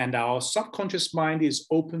 And our subconscious mind is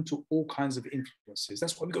open to all kinds of influences.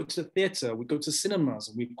 That's why we go to the theater, we go to cinemas,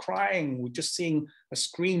 and we're crying, we're just seeing a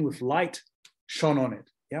screen with light shone on it,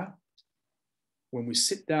 yeah? When we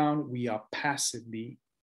sit down, we are passively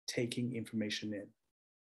taking information in.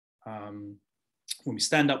 When we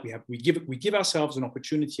stand up, we give ourselves an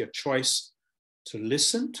opportunity, a choice to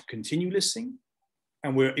listen, to continue listening.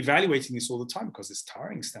 And we're evaluating this all the time because it's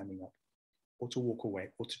tiring standing up, or to walk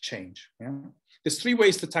away, or to change. Yeah? There's 3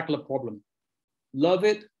 ways to tackle a problem. Love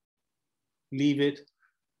it, leave it,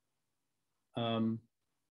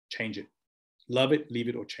 change it. Love it, leave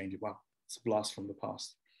it, or change it. Wow, it's a blast from the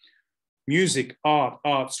past. Music, art,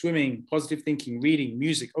 swimming, positive thinking, reading,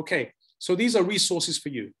 music. Okay, so these are resources for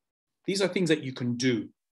you. These are things that you can do.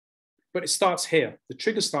 But it starts here. The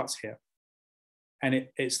trigger starts here. And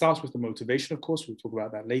it starts with the motivation, of course. We'll talk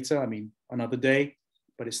about that later. I mean, another day.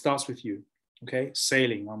 But it starts with you. Okay,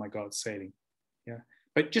 sailing. Oh my God, sailing. Yeah,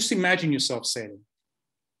 but just imagine yourself sailing.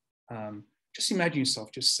 Just imagine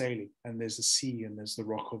yourself just sailing, and there's the sea, and there's the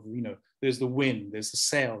rock of, you know, there's the wind, there's the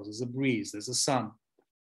sails, there's the breeze, there's the sun.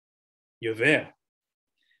 You're there.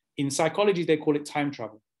 In psychology, they call it time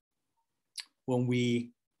travel. When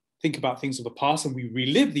we think about things of the past and we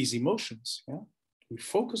relive these emotions, yeah, we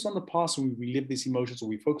focus on the past and we relive these emotions, or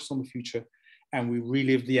we focus on the future and we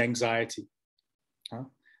relive the anxiety. Huh?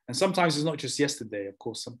 And sometimes it's not just yesterday, of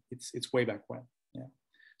course, it's way back when. Yeah.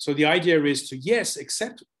 So the idea is to, yes,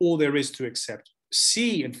 accept all there is to accept,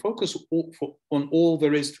 see and focus on all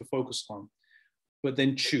there is to focus on, but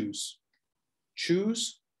then choose.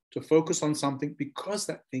 Choose to focus on something because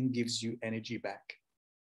that thing gives you energy back,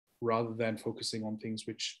 rather than focusing on things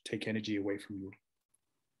which take energy away from you.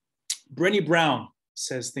 Brené Brown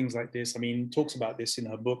says things like this. I mean, talks about this in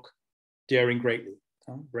her book, Daring Greatly.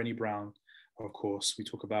 Brené Brown, of course. We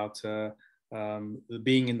talk about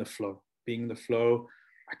being in the flow. Being in the flow.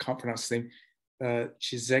 I can't pronounce his name.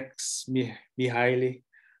 Csikszentmihalyi.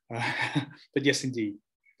 But yes, indeed,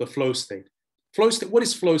 the flow state. Flow state. What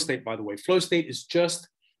is flow state, by the way? Flow state is just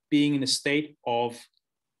being in a state of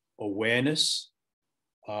awareness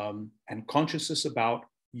and consciousness about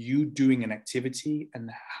you doing an activity and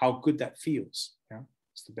how good that feels. Yeah,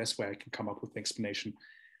 it's the best way I can come up with an explanation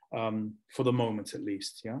for the moment, at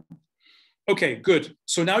least. Yeah. Okay, good.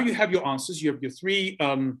 So now you have your answers. You have your 3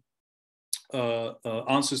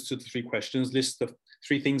 answers to the 3 questions. List the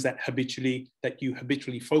 3 things that you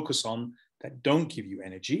habitually focus on that don't give you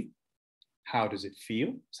energy. How does it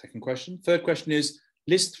feel? Second question. Third question is,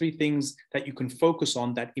 list 3 things that you can focus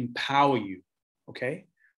on that empower you. Okay.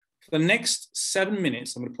 For the next 7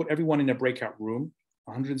 minutes, I'm going to put everyone in a breakout room,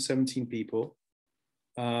 117 people.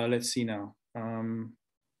 Let's see now.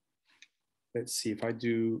 Let's see if I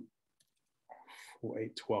do 4,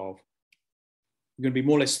 8, 12. You're going to be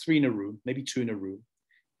more or less 3 in a room, maybe 2 in a room.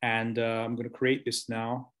 And I'm going to create this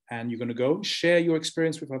now. And you're going to go share your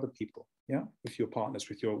experience with other people. Yeah, with your partners,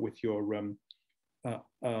 with your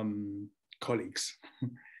colleagues.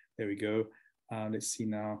 There we go. Let's see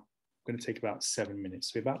now. I'm going to take about 7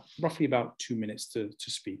 minutes. So roughly about 2 minutes to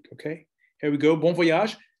speak. Okay. Here we go. Bon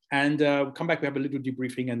voyage. And we'll come back. We have a little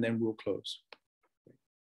debriefing and then we'll close.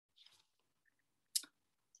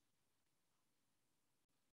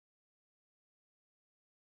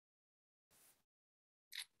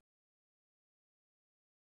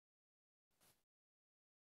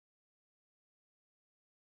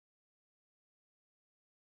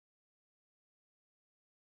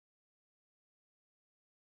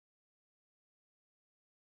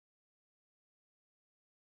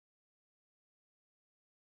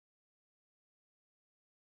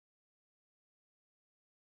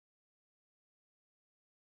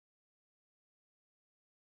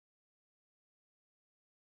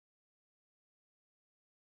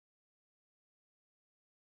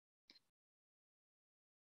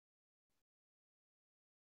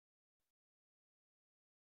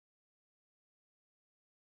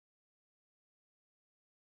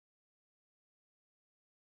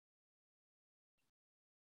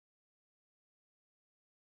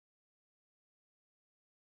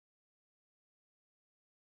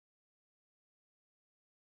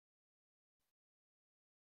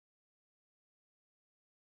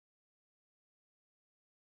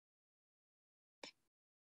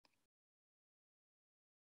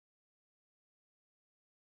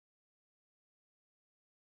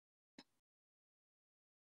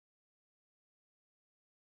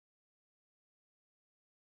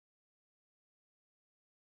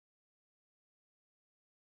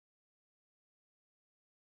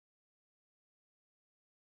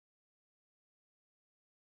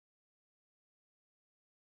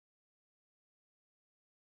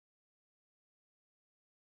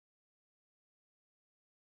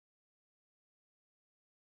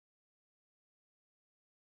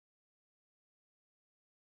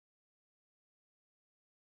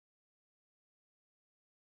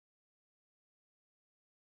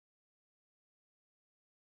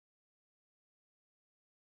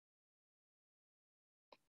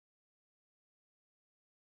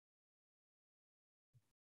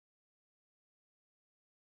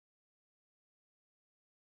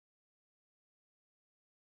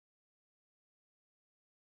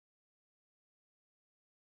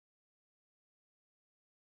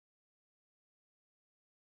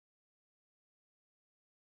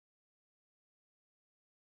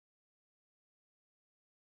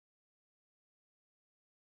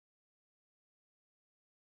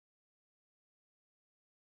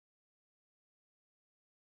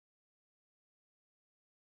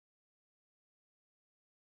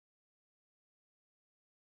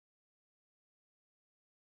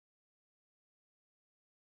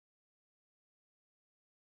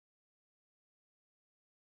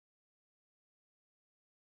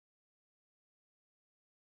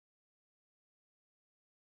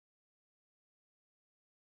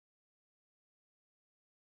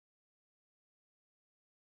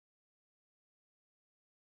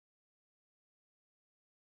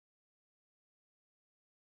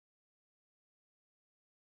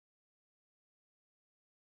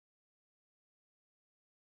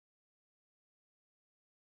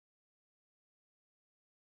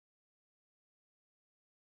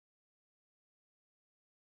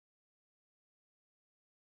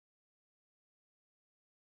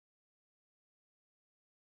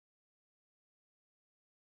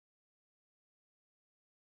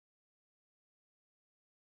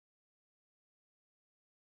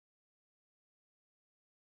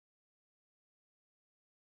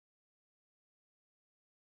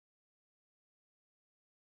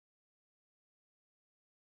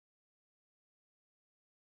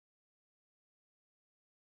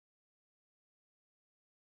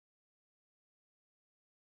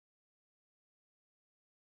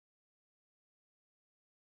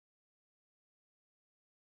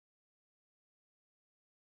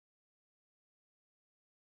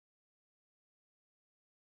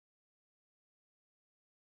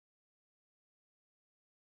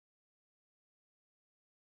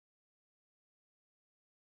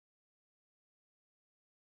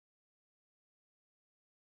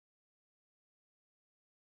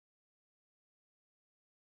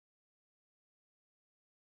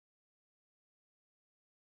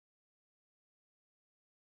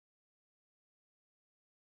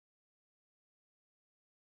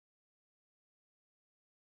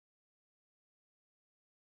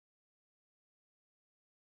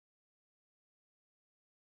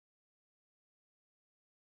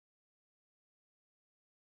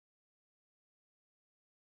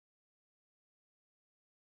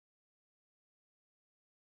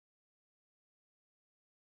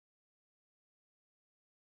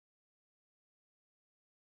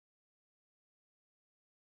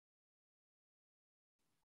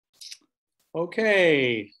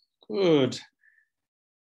 Okay, good.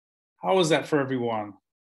 How was that for everyone?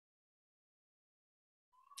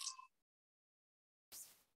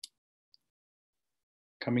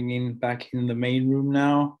 Coming in back in the main room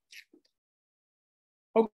now.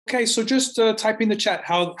 Okay, so just type in the chat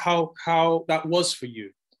how that was for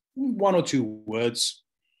you. 1 or 2 words.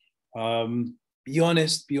 Be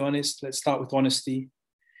honest, be honest. Let's start with honesty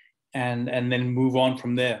and then move on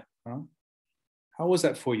from there. Huh? How was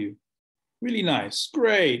that for you? Really nice,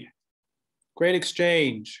 great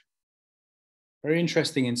exchange. Very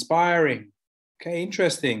interesting, inspiring. Okay,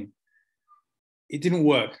 interesting. It didn't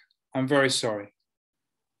work. I'm very sorry.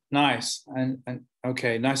 Nice, and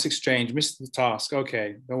okay, nice exchange. Missed the task.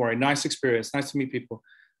 Okay, don't worry. Nice experience. Nice to meet people.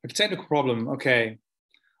 A technical problem. Okay,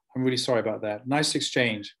 I'm really sorry about that. Nice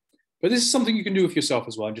exchange. But this is something you can do with yourself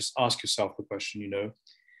as well, and just ask yourself the question, you know.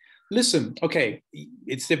 Listen, okay,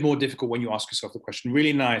 it's more difficult when you ask yourself the question.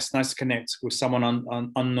 Really nice to connect with someone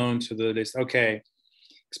unknown to the list. Okay,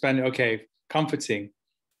 expanded, okay, comforting.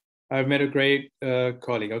 I've met a great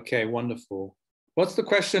colleague. Okay, wonderful. What's the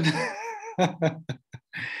question?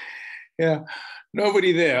 Yeah,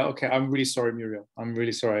 nobody there. Okay, I'm really sorry, Muriel. I'm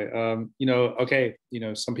really sorry. You know, okay, you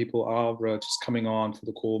know, some people are just coming on for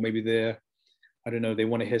the call. Maybe they're, I don't know, they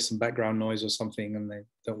want to hear some background noise or something and they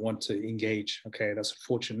don't want to engage. Okay, that's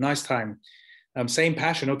unfortunate. Nice time. Same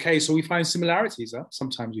passion. Okay, so we find similarities. Huh?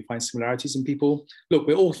 Sometimes we find similarities in people. Look,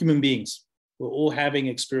 we're all human beings. We're all having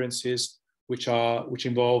experiences which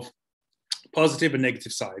involve positive and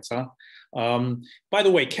negative sides. Huh? By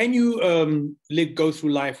the way, can you go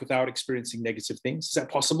through life without experiencing negative things? Is that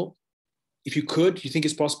possible? If you could, you think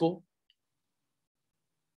it's possible?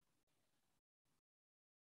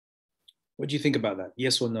 What do you think about that?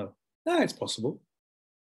 Yes or no? No, it's possible.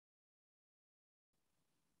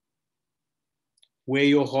 Where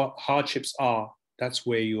your hardships are, that's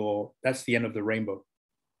the end of the rainbow.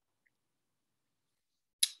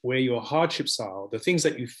 Where your hardships are, the things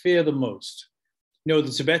that you fear the most. You know,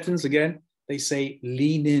 the Tibetans, again, they say,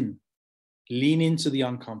 lean into the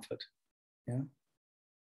uncomfort. Yeah.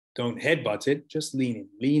 Don't headbutt it, just lean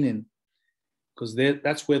in. Because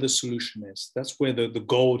that's where the solution is. That's where the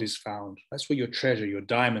gold is found. That's where your treasure, your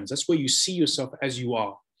diamonds, that's where you see yourself as you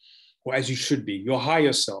are, or as you should be, your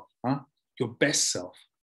higher self, huh? Your best self.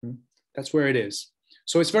 That's where it is.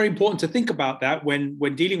 So it's very important to think about that when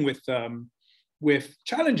dealing with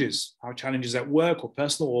challenges, our challenges at work or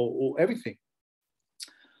personal or everything.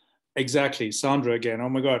 Exactly, Sandra again. Oh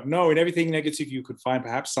my God, no! In everything negative, you could find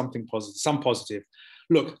perhaps something positive, some positive.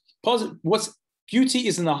 Look, beauty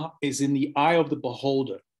is in the eye of the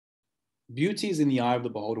beholder. Beauty is in the eye of the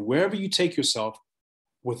beholder. Wherever you take yourself,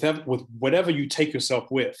 with whatever you take yourself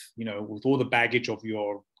with, you know, with all the baggage of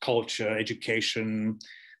your culture, education,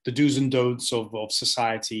 the do's and don'ts of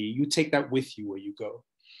society, you take that with you where you go.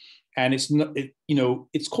 And it's not, you know,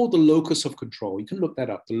 it's called the locus of control. You can look that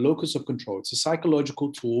up, the locus of control. It's a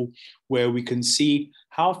psychological tool where we can see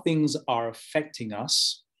how things are affecting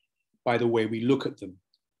us by the way we look at them.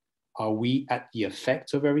 Are we at the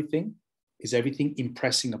effect of everything? Is everything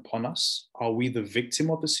impressing upon us? Are we the victim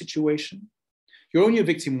of the situation? You're only a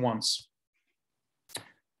victim once.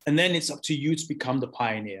 And then it's up to you to become the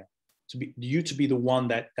pioneer, to be the one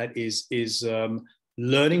that is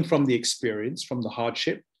learning from the experience, from the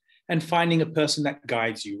hardship, and finding a person that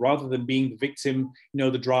guides you rather than being the victim, you know,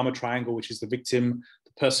 the drama triangle, which is the victim,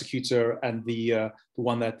 the persecutor, and the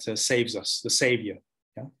one that saves us, the savior.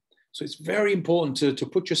 Yeah? So it's very important to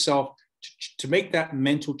put yourself, to make that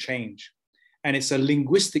mental change. And it's a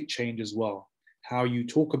linguistic change as well, how you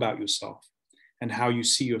talk about yourself and how you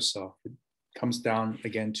see yourself. It comes down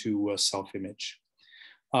again to self-image.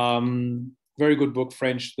 Very good book,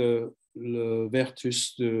 French, Le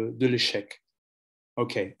Vertus de l'échec.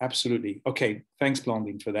 Okay, absolutely. Okay, thanks,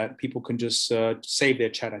 Blondine, for that. People can just save their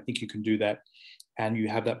chat. I think you can do that. And you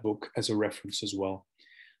have that book as a reference as well.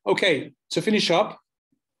 Okay, to finish up,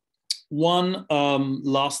 one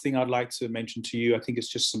last thing I'd like to mention to you, I think it's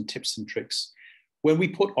just some tips and tricks. When we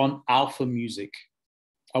put on alpha music,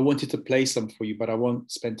 I wanted to play some for you, but I won't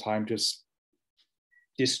spend time just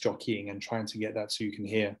disc jockeying and trying to get that so you can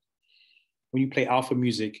hear. When you play alpha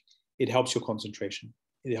music, it helps your concentration.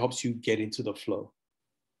 It helps you get into the flow.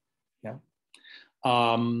 Yeah,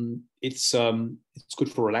 it's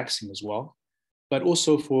good for relaxing as well, but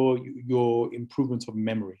also for your improvement of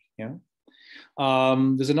memory. Yeah,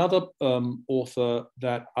 there's another author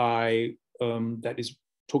that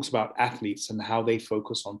talks about athletes and how they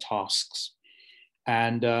focus on tasks,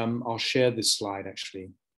 and I'll share this slide. Actually,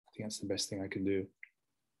 I think that's the best thing I can do.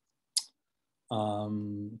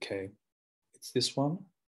 Okay, it's this one.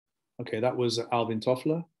 Okay, that was Alvin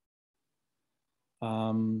Toffler.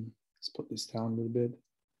 Let's put this down a little bit.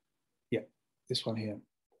 Yeah, this one here.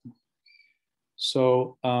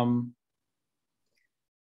 So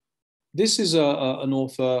this is an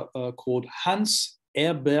author called Hans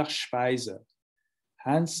Eberspeiser.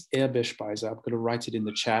 Hans Eberspeiser. I'm going to write it in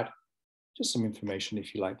the chat. Just some information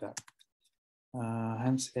if you like that.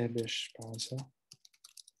 Hans Eberspeiser.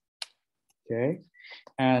 Okay.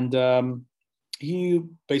 And he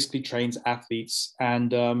basically trains athletes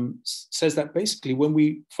and says that basically when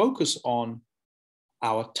we focus on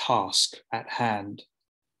our task at hand,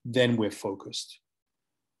 then we're focused.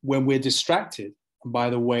 When we're distracted, and by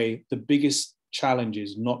the way, the biggest challenge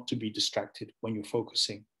is not to be distracted when you're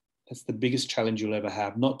focusing. That's the biggest challenge you'll ever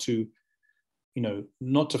have, not to,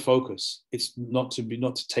 not to focus. It's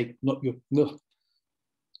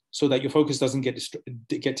so that your focus doesn't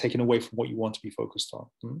get taken away from what you want to be focused on.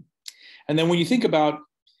 And then when you think about,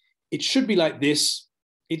 it should be like this,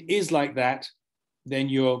 it is like that, then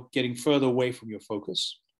you're getting further away from your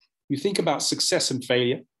focus. You think about success and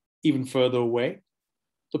failure, even further away.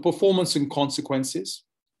 The performance and consequences.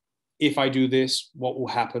 If I do this, what will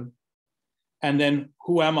happen? And then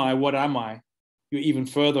who am I? What am I? You're even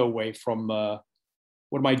further away from what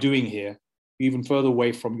am I doing here? You're even further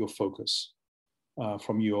away from your focus,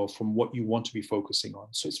 from what you want to be focusing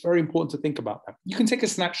on. So it's very important to think about that. You can take a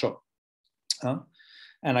snapshot,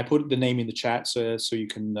 and I put the name in the chat so you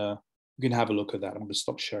can have a look at that. I'm going to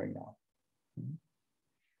stop sharing now.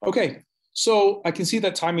 Okay. So I can see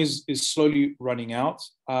that time is slowly running out.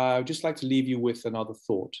 I'd just like to leave you with another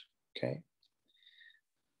thought, okay?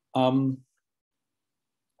 And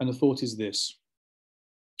the thought is this.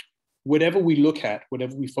 Whatever we look at,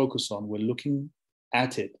 whatever we focus on, we're looking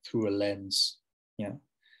at it through a lens, yeah?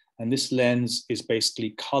 And this lens is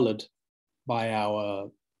basically colored by our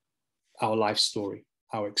life story,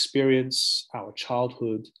 our experience, our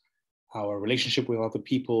childhood, our relationship with other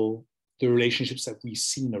people, the relationships that we've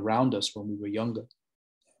seen around us when we were younger,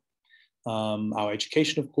 our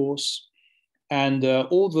education, of course, and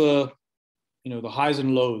all the, the highs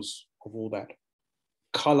and lows of all that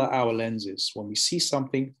color our lenses. When we see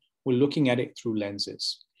something, we're looking at it through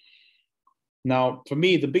lenses. Now, for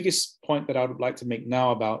me, the biggest point that I would like to make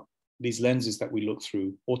now about these lenses that we look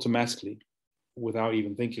through automatically, without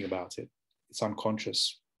even thinking about it, it's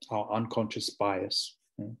unconscious, our unconscious bias.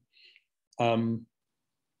 The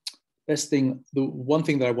one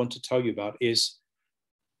thing that I want to tell you about is,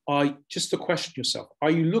 just to question yourself,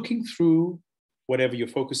 are you looking through whatever you're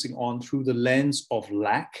focusing on through the lens of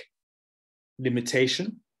lack,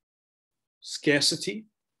 limitation, scarcity,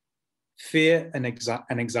 fear, and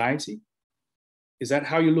anxiety? Is that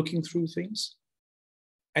how you're looking through things?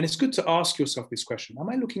 And it's good to ask yourself this question. Am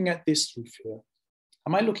I looking at this through fear?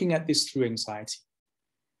 Am I looking at this through anxiety?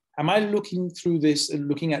 Am I looking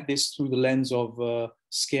at this through the lens of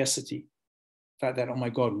scarcity? The fact that, oh my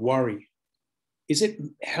God, worry. Is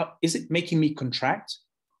it making me contract,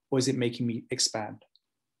 or is it making me expand?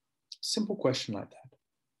 Simple question like that.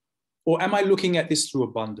 Or am I looking at this through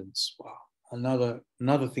abundance? Wow,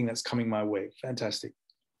 another thing that's coming my way. Fantastic.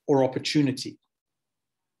 Or opportunity,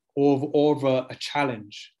 or a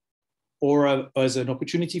challenge, or as an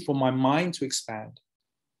opportunity for my mind to expand.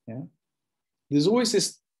 Yeah. There's always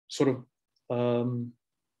this sort of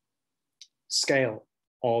scale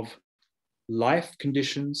of life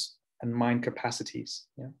conditions and mind capacities.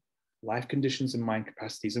 Yeah? Life conditions and mind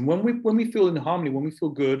capacities. And when we feel in harmony, when we feel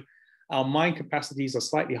good, our mind capacities are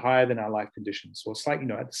slightly higher than our life conditions, or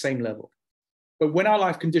slightly, at the same level. But when our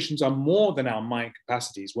life conditions are more than our mind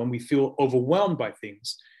capacities, when we feel overwhelmed by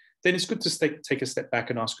things, then it's good to take a step back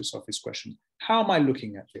and ask yourself this question. How am I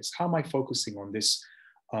looking at this? How am I focusing on this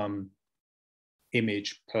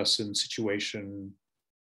image, person, situation,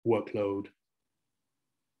 workload?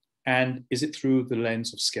 And is it through the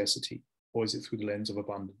lens of scarcity, or is it through the lens of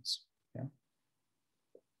abundance? Yeah.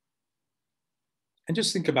 And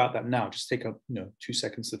just think about that now. Just take 2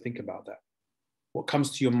 seconds to think about that. What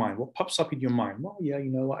comes to your mind? What pops up in your mind? Well, yeah,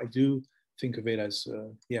 you know what? I do think of it as,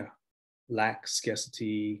 lack,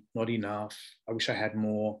 scarcity, not enough. I wish I had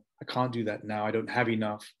more. I can't do that now. I don't have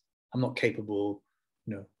enough. I'm not capable,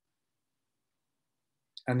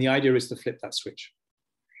 And the idea is to flip that switch,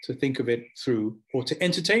 to think of it through, or to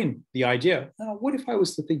entertain the idea. Oh, what if I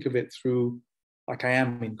was to think of it through, like I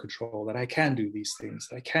am in control, that I can do these things,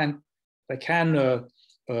 that I can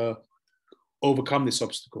overcome this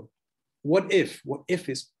obstacle? What if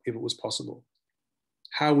it was possible?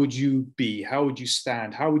 How would you be? How would you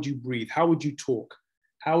stand? How would you breathe? How would you talk?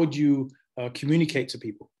 How would you communicate to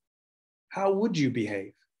people? How would you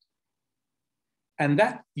behave? And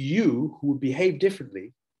that you who would behave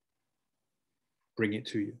differently, bring it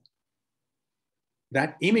to you.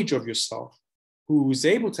 that image of yourself who's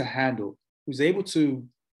able to handle, who's able to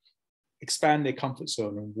expand their comfort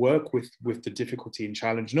zone and work with the difficulty and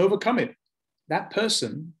challenge and overcome it, that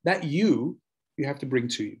person, that you have to bring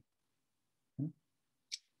to you.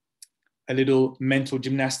 A little mental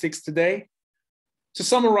gymnastics today. To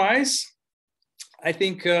summarize, I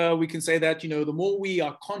think we can say that, the more we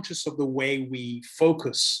are conscious of the way we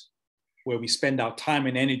focus, where we spend our time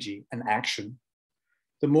and energy and action,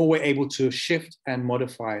 the more we're able to shift and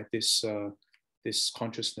modify this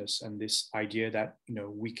consciousness and this idea that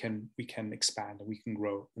we can expand and we can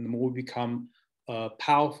grow, and the more we become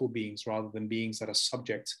powerful beings rather than beings that are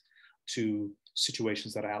subject to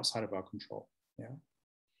situations that are outside of our control. Yeah.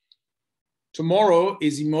 Tomorrow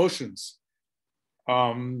is emotions,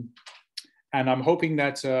 and I'm hoping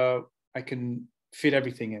that I can fit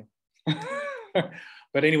everything in.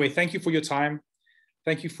 But anyway, thank you for your time.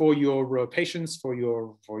 Thank you for your patience, for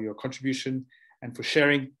your contribution, and for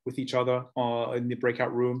sharing with each other in the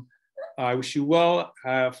breakout room. I wish you well.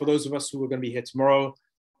 For those of us who are going to be here tomorrow,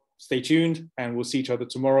 stay tuned, and we'll see each other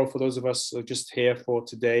tomorrow. For those of us who are just here for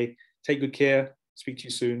today, take good care. Speak to you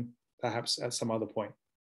soon, perhaps at some other point.